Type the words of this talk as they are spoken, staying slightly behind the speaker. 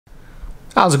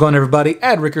How's it going, everybody?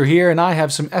 Ed Ricker here, and I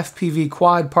have some FPV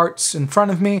quad parts in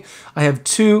front of me. I have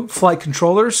two flight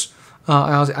controllers.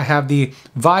 I have the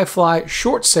ViFly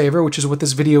Shortsaver, which is what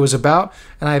this video is about,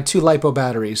 and I have two LiPo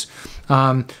batteries.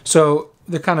 So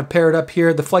they're kind of paired up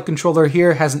here. The flight controller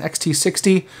here has an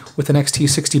XT60 with an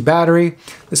XT60 battery.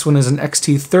 This one is an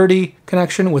XT30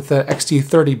 connection with the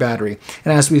XT30 battery.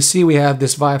 And as we see, we have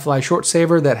this ViFly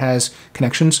Shortsaver that has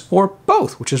connections for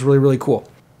both, which is really, really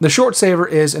cool. The Shortsaver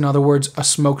is, in other words, a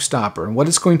Smokestopper. And what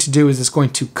it's going to do is it's going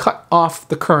to cut off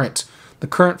the current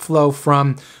flow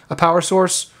from a power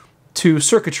source to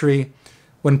circuitry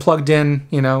when plugged in,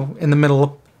 in the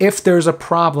middle. If there's a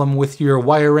problem with your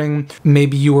wiring,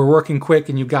 maybe you were working quick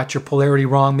and you got your polarity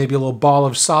wrong, maybe a little ball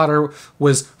of solder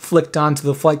was flicked onto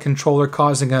the flight controller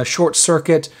causing a short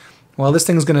circuit, well, this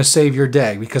thing's going to save your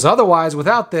day. Because otherwise,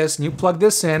 without this, and you plug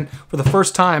this in for the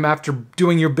first time after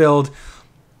doing your build,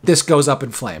 this goes up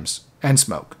in flames and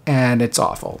smoke, and it's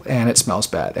awful, and it smells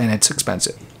bad, and it's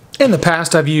expensive. In the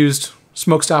past, I've used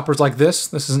Smokestoppers like this.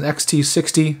 This is an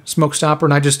XT60 Smokestopper,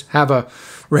 and I just have a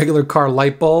regular car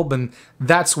light bulb, and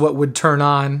that's what would turn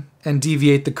on and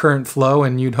deviate the current flow,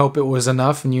 and you'd hope it was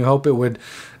enough, and you hope it would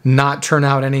not turn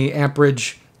out any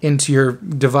amperage into your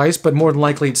device, but more than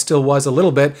likely it still was a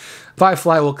little bit.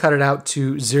 ViFly will cut it out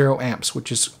to 0 amps,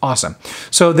 which is awesome.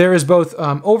 So there is both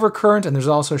overcurrent, and there's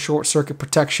also short circuit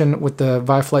protection with the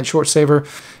ViFly Shortsaver.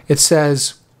 It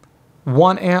says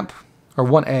 1 amp, or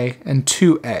 1A, and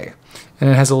 2A. And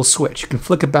it has a little switch. You can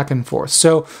flick it back and forth.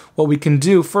 So what we can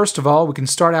do, first of all, we can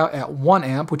start out at 1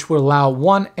 amp, which will allow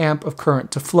 1 amp of current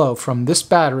to flow from this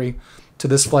battery to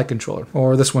this flight controller,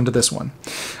 or this one to this one.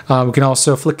 We can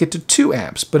also flick it to 2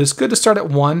 amps, but it's good to start at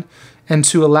 1 and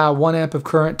to allow 1 amp of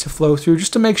current to flow through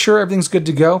just to make sure everything's good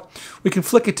to go. We can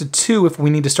flick it to 2 if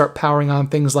we need to start powering on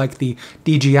things like the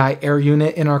DJI air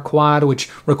unit in our quad, which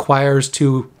requires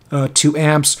 2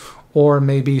 amps, or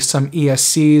maybe some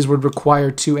ESCs would require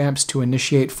 2 amps to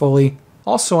initiate fully.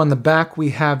 Also on the back,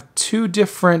 we have 2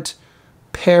 different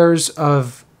pairs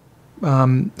of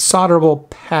solderable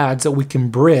pads that we can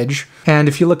bridge. And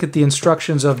if you look at the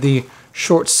instructions of the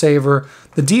Shortsaver,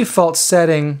 the default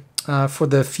setting for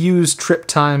the fuse trip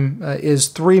time is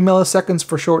 3 milliseconds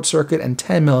for short circuit and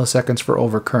 10 milliseconds for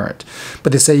overcurrent.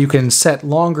 But they say you can set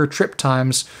longer trip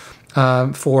times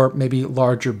for maybe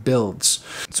larger builds.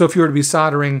 So if you were to be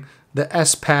soldering the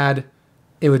S pad,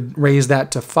 it would raise that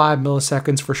to 5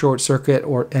 milliseconds for short circuit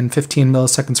and 15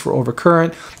 milliseconds for overcurrent.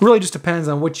 It really just depends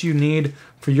on what you need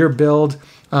for your build.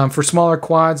 For smaller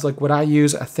quads like what I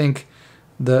use, I think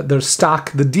the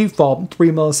default 3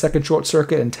 millisecond short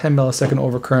circuit and 10 millisecond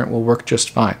overcurrent will work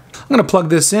just fine. I'm going to plug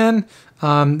this in.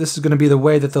 This is going to be the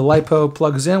way that the LiPo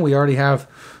plugs in. We already have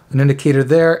an indicator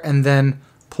there, and then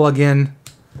plug in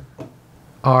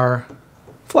our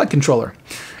flight controller.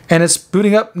 And it's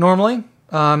booting up normally.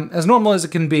 As normal as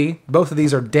it can be. Both of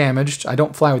these are damaged. I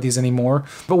don't fly with these anymore,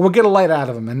 but we'll get a light out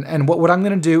of them. And what I'm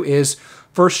going to do is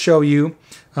first show you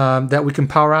that we can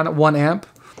power on at 1 amp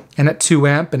and at 2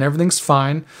 amp, and everything's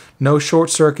fine. No short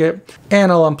circuit.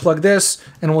 And I'll unplug this,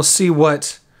 and we'll see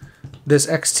what this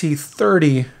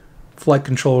XT30 flight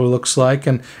controller looks like.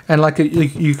 And like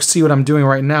you see what I'm doing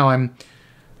right now, I'm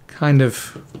kind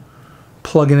of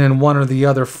plugging in one or the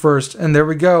other first, and there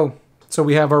we go. So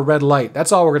we have our red light.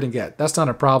 That's all we're going to get. That's not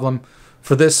a problem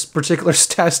for this particular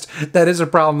test. That is a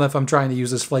problem if I'm trying to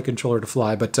use this flight controller to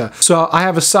fly. But so I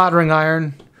have a soldering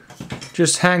iron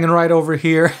just hanging right over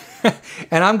here.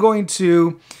 And I'm going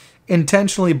to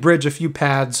intentionally bridge a few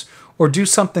pads or do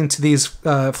something to these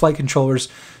flight controllers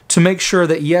to make sure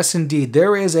that, yes, indeed,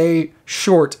 there is a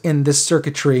short in this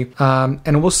circuitry.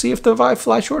 And we'll see if the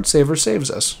ViFly Shortsaver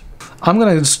saves us. I'm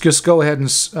going to just go ahead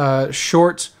and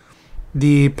short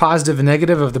the positive and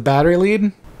negative of the battery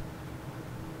lead.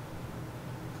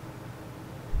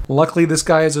 Luckily, this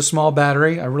guy is a small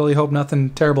battery. I really hope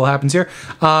nothing terrible happens here.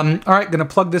 All right, gonna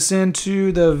plug this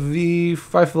into the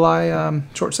ViFly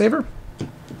Shortsaver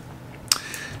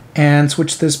and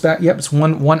switch this back. Yep, it's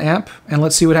one amp, and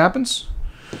let's see what happens.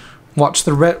 Watch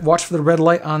for the red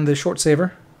light on the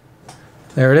Shortsaver.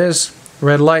 There it is,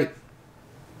 red light.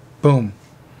 Boom.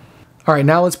 All right,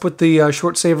 now let's put the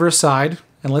Shortsaver aside.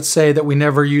 And let's say that we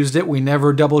never used it. We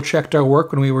never double-checked our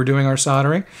work when we were doing our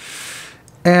soldering.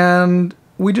 And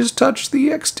we just touched the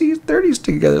XT30s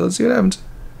together. Let's see what happens.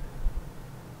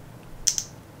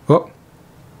 Oh.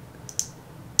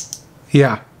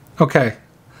 Yeah. Okay.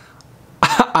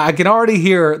 I can already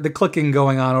hear the clicking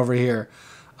going on over here.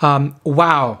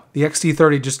 Wow. The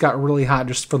XT30 just got really hot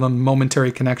just for the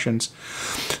momentary connections.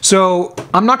 So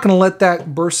I'm not going to let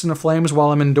that burst into flames while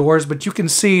I'm indoors, but you can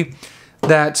see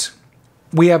that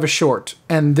we have a short,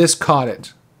 and this caught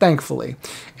it. thankfully.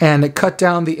 And it cut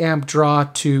down the amp draw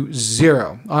to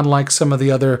 0, unlike some of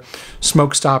the other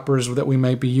Smokestoppers that we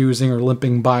might be using or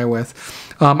limping by with.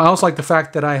 I also like the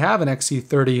fact that I have an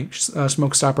XT30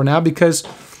 Smokestopper now because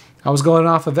I was going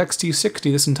off of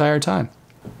XT60 this entire time.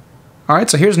 All right,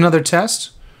 so here's another test.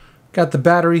 Got the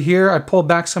battery here. I pulled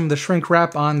back some of the shrink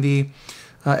wrap on the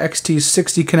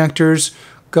XT60 connectors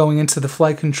going into the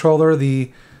flight controller,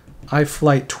 the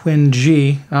iFlight Twin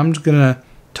G. I'm just gonna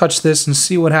touch this and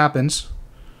see what happens.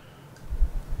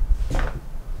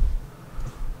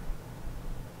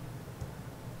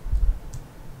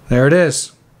 There it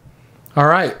is. All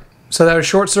right, so that was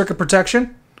short circuit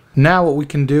protection. Now what we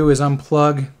can do is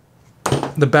unplug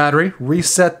the battery,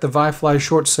 reset the ViFly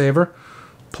Shortsaver,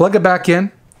 plug it back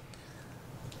in,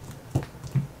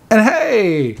 and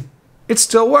hey, it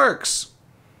still works.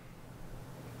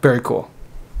 Very cool.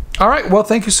 All right, well,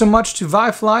 thank you so much to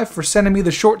ViFly for sending me the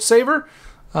Shortsaver.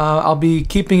 I'll be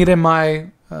keeping it in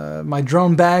my my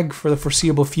drone bag for the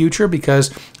foreseeable future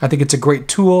because I think it's a great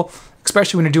tool,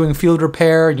 especially when you're doing field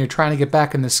repair and you're trying to get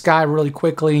back in the sky really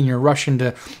quickly and you're rushing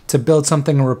to build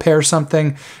something or repair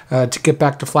something to get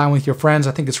back to flying with your friends.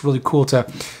 I think it's really cool to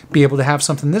be able to have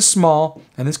something this small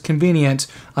and this convenient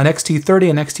on XT30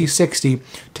 and XT60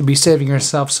 to be saving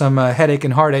yourself some headache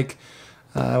and heartache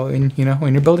in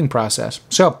your building process.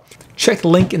 So check the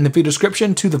link in the video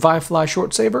description to the ViFly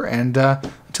Shortsaver, and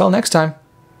until next time,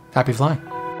 happy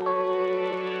flying.